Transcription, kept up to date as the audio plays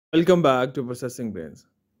Welcome back to Processing Brains.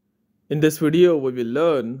 In this video, we will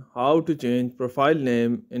learn how to change profile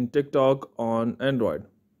name in TikTok on Android.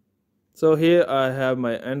 So here I have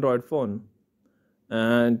my Android phone,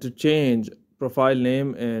 and to change profile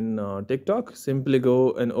name in TikTok, simply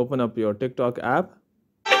go and open up your TikTok app.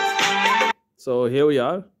 So here we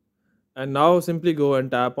are, and now simply go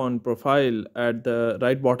and tap on profile at the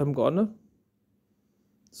right bottom corner.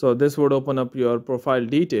 So this would open up your profile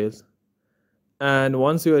details, and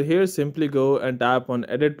once you are here, simply go and tap on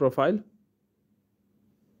edit profile.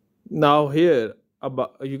 Now here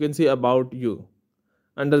you can see about you.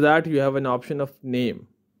 Under that you have an option of name.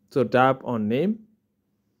 So tap on name.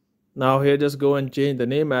 Now here just go and change the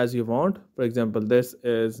name as you want. For example, this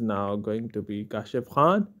is now going to be Kashif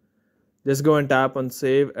Khan. Just go and tap on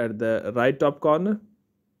save at the right top corner.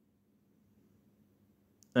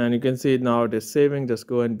 And you can see now it is saving. Just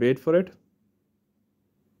go and wait for it.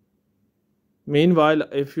 Meanwhile,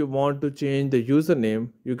 if you want to change the username,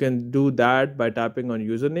 you can do that by tapping on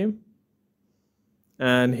username.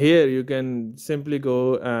 And here you can simply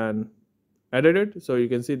go and edit it. So you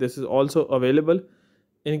can see this is also available.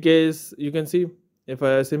 In case you can see, if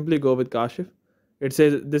I simply go with Kashif, it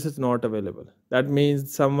says this is not available. That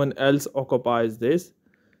means someone else occupies this.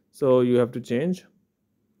 So you have to change.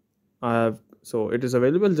 So it is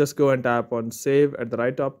available. Just go and tap on save at the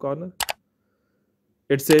right top corner.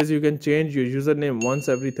 It says you can change your username once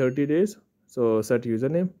every 30 days. So set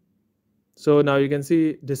username. So now you can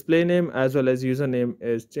see display name as well as username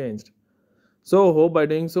is changed. So hope by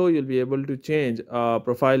doing so you'll be able to change a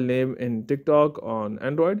profile name in TikTok on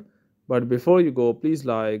Android. But before you go, please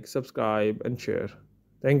like, subscribe and share.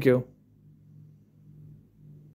 Thank you.